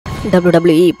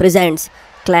WWE presents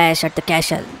Clash at the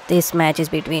Castle. This match is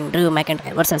between Drew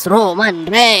McIntyre versus Roman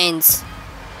Reigns.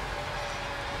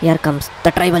 Here comes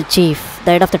the tribal chief,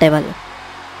 the head of the table.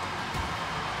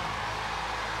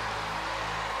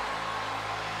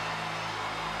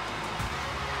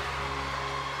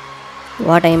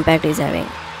 What an impact he's having.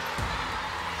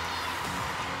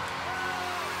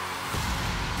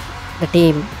 The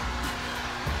team.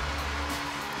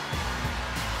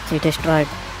 He destroyed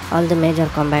all the major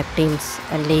combat teams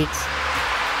and leagues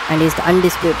and is the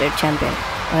undisputed champion,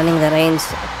 running the reigns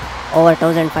over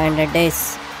 1500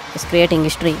 days. Is creating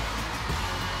history.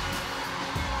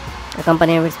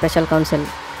 Accompanied with special counsel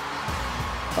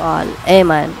Paul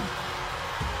Heyman.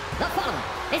 The following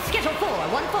is scheduled for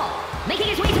one fall, making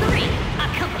his way to the ring,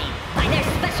 accompanied by their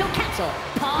special counsel,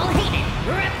 Paul Heyman,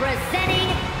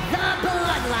 representing the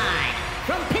Bloodline.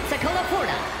 From Pensacola,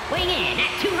 Florida, weighing in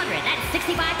at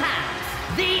 265 pounds,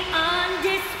 the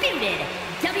undisputed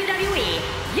WWE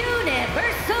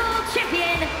Universal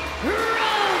Champion,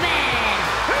 Roman Reigns!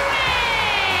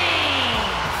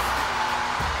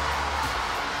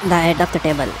 The head of the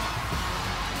table,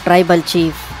 tribal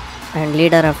chief and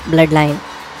leader of Bloodline,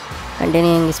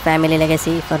 continuing his family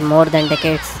legacy for more than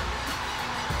decades.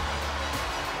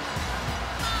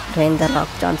 Dwayne The Rock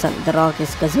Johnson, The Rock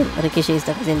is cousin, Rikishi is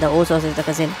the cousin, the Usos is the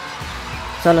cousin,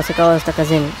 Solo Sikoa is the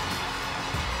cousin.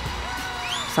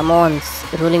 Samoans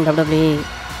ruling WWE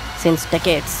since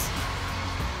decades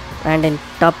and in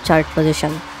top chart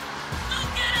position.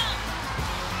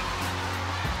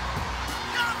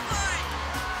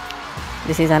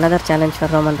 This is another challenge for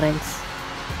Roman Reigns,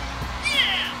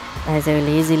 as he will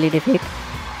easily defeat.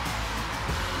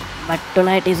 But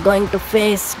tonight he's going to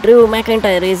face Drew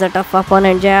McIntyre. He is a tough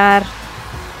opponent, JR.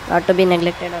 Not to be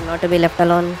neglected or not to be left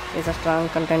alone. He's a strong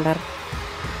contender,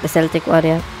 the Celtic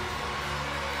Warrior.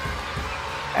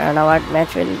 I don't know what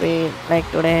match will be like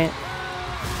today.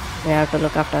 We have to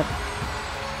look after.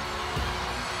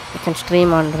 You can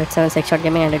stream on Red 7 Sex Shot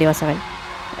Gaming and Radio 7,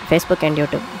 Facebook and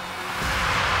YouTube.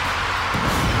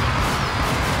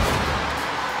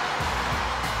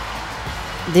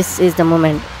 This is the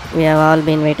moment we have all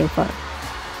been waiting for.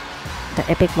 The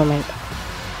epic moment.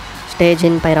 Stage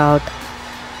in, pyro out.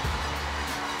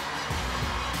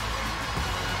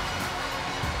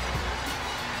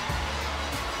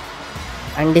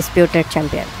 Undisputed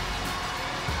champion.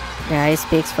 Yeah, he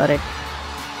speaks for it.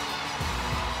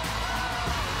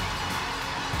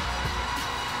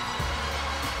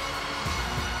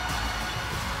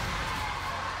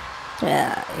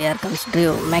 Yeah, here comes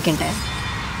Drew McIntyre.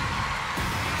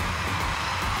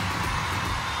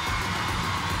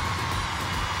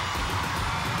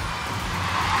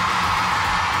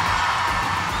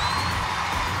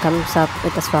 Comes up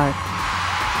with a sword.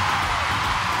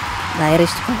 The Irish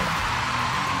sword.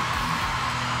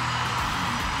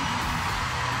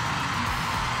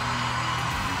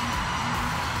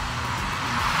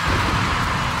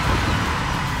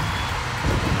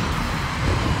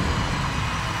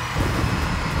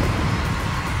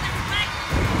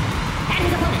 And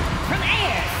his opponent, from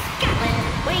Ayr, Scotland,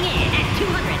 weighing in at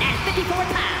 254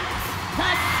 pounds, the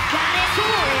Scottish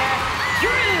Warrior,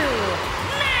 Drew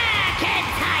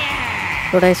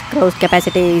McIntyre! Today's crowd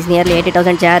capacity is nearly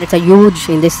 80,000 chair. It's a huge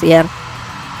in this year.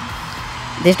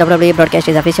 This WWE broadcast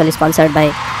is officially sponsored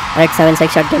by Red 7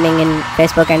 Sex Shot Gaming in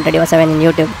Facebook and Radio 7 in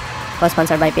YouTube.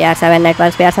 Co-sponsored by PR7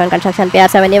 Networks, PR7 Construction,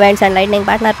 PR7 Events and Lightning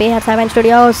Partner PR7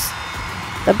 Studios.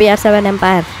 The PR7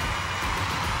 Empire.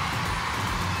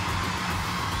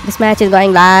 This match is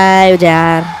going live,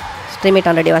 JR. Stream it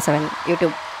on Radio 7,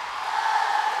 YouTube.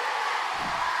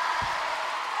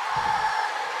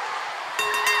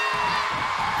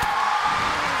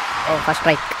 Oh, first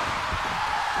strike.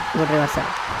 Good reversal.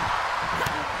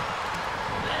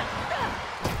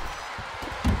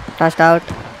 Tossed out.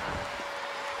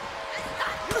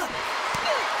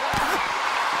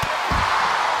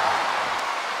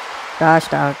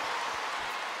 Tossed out.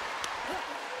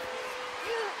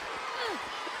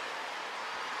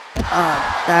 Oh,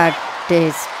 that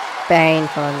is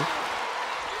painful.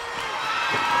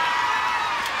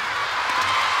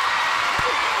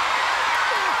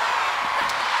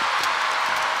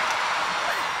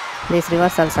 These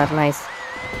reversals are nice.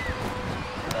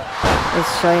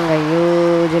 It's showing a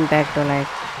huge impact tonight.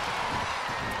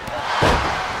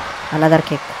 Another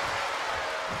kick.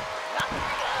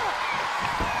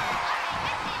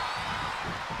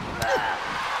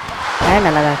 And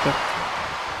another kick.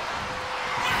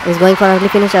 He's going for early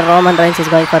finisher. Roman Reigns is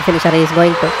going for finisher. He is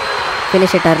going to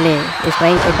finish it early. He's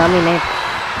trying to dominate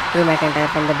Drew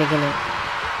McIntyre from the beginning.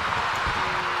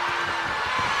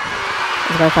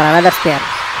 He's going for another spear.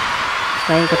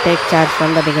 trying to take charge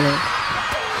from the beginning.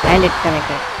 And it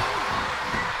connected.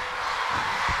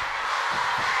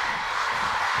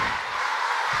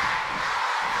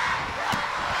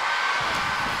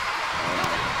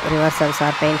 Reversals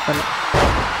are painful.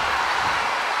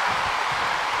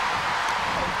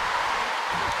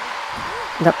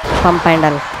 The pump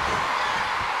handle.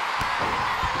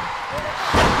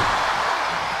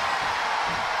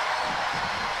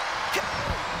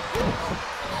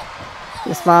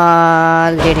 The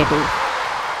small DDT.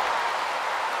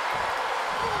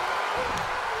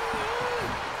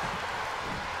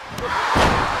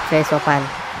 Face open.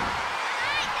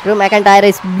 Drew McIntyre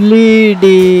is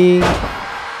bleeding.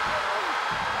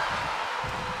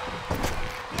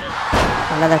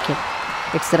 Another kick.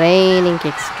 It's raining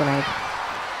kicks tonight.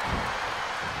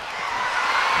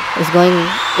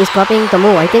 He's copying the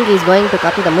move. I think he's going to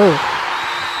copy the move.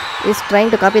 He's trying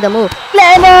to copy the move.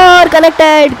 Claymore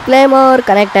connected. Claymore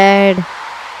connected.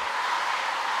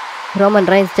 Roman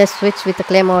Reigns just switched with the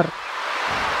Claymore.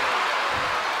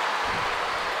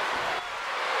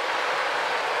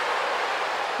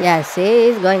 Yes, he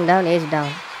is going down, edge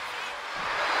down.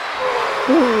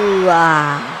 Ooh,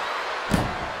 ah.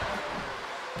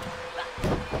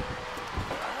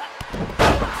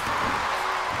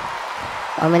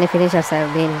 How many finishers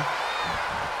have been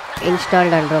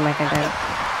installed on Drew McIntyre?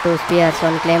 2 spears,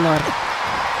 1 claymore.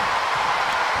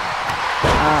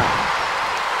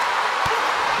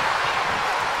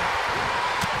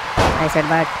 I said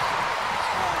but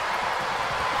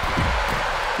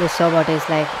this showbot is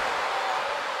like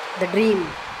the dream.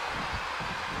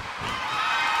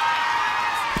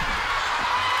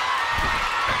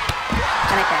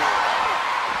 Connected.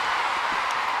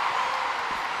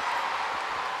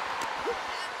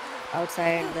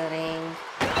 Outside the ring.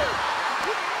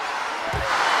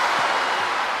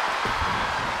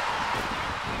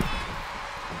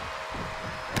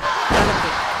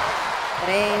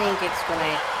 Raining kicks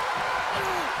tonight.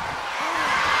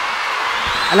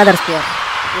 Another spear.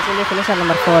 This will be finisher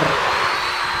number 4.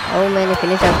 How many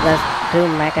finishers does Drew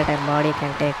McIntyre body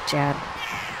can take charge?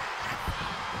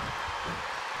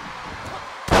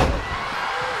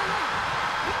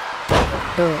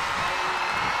 Two.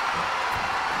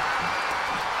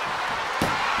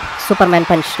 Superman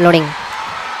punch loading.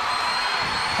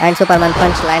 And Superman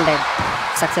punch landed.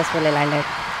 Successfully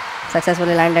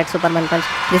landed Superman punch.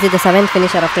 This is the 7th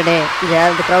finisher of today.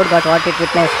 Yeah, the crowd got what it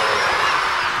witnessed.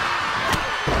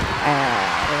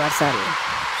 Reversal.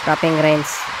 Stopping Reigns.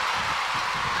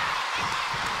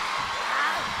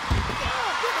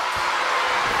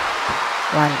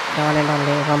 The one and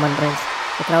only Roman Reigns.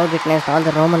 The crowd witnessed, all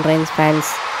the Roman Reigns fans.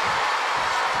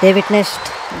 They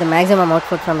witnessed the maximum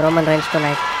output from Roman Reigns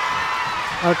tonight.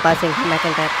 Outpassing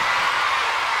McIntyre.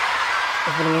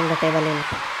 Bringing the table in.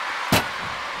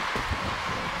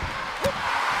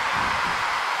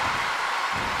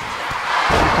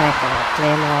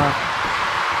 Claymore.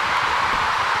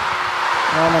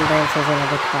 Roman Reigns is in a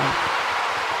good form.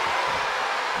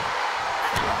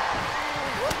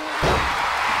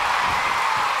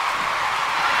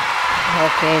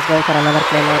 Okay, he's going for another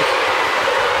Claymore.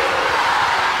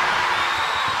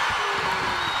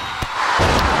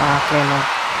 Claymore.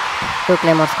 2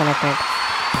 Claymores connected.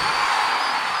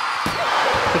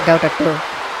 Kicked out at 2.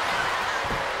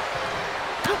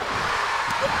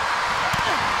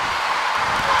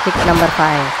 Kick number 5.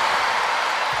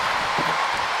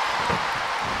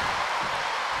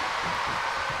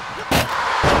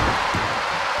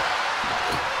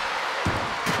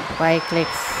 Five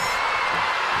clicks.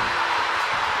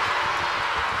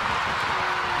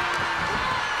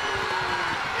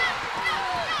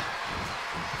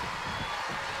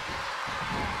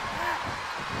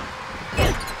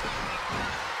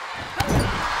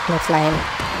 Next line.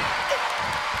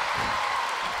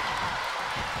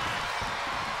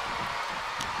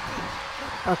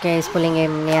 Okay, he's pulling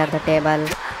him near the table.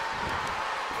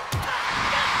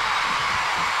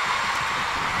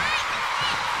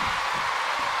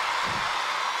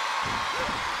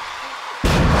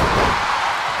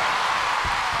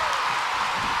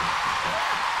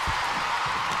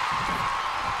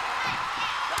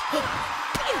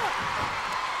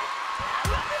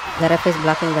 The ref is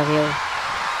blocking the view.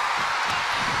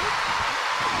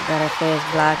 The ref is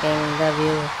blocking the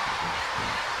view.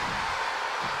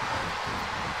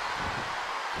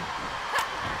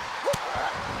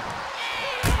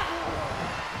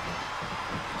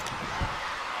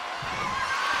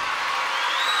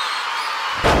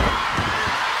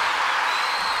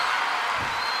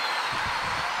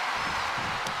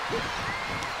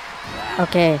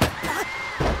 Okay.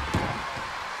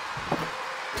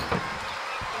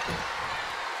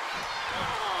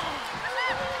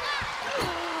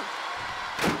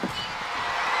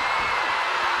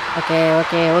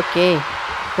 Okay.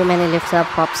 Too many lifts up,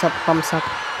 pops up, pumps up.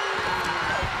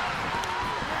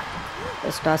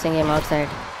 Just tossing him outside.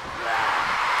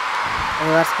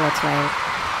 Reverse clutch line.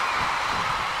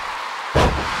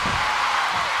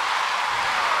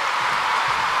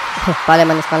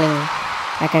 Parliament is calling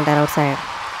McIntyre outside.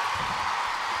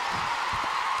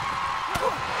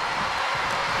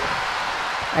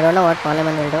 I don't know what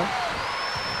Parliament will do.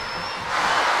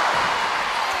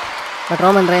 But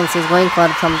Roman Reigns is going for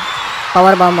some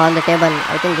power bomb on the table.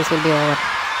 I think this will be over.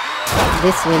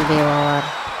 This will be over.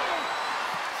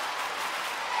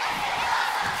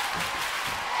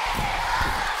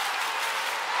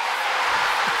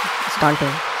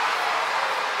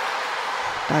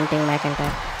 Taunting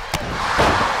McIntyre.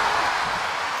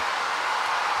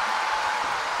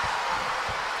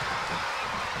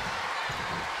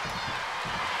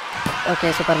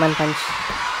 Okay, Superman punch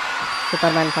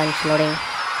loading.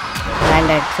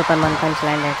 Landed. Superman punch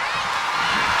landed.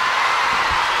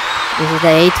 This is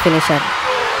the 8th finisher.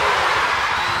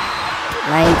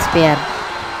 9th spear.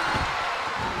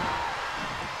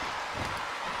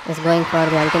 Is going for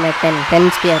the ultimate 10.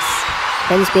 10 spears.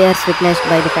 10 spears witnessed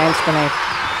by the fans tonight.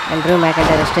 And Drew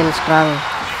McIntyre is still strong.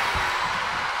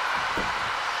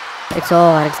 It's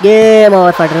over. It's game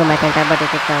over for Drew McIntyre, but he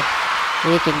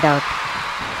kicked out.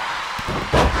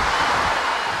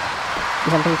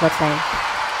 Jumping clothesline.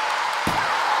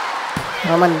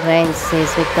 Roman Reigns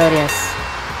is victorious.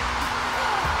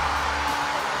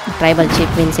 Tribal Chief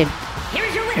wins it.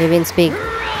 He wins big.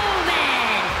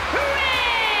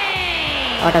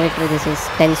 What a victory this is.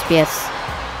 10 spears.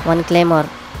 1 claymore.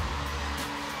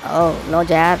 Oh, no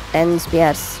jar. 10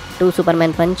 spears. 2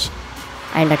 Superman punch.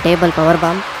 And a table power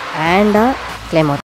bomb. And a claymore.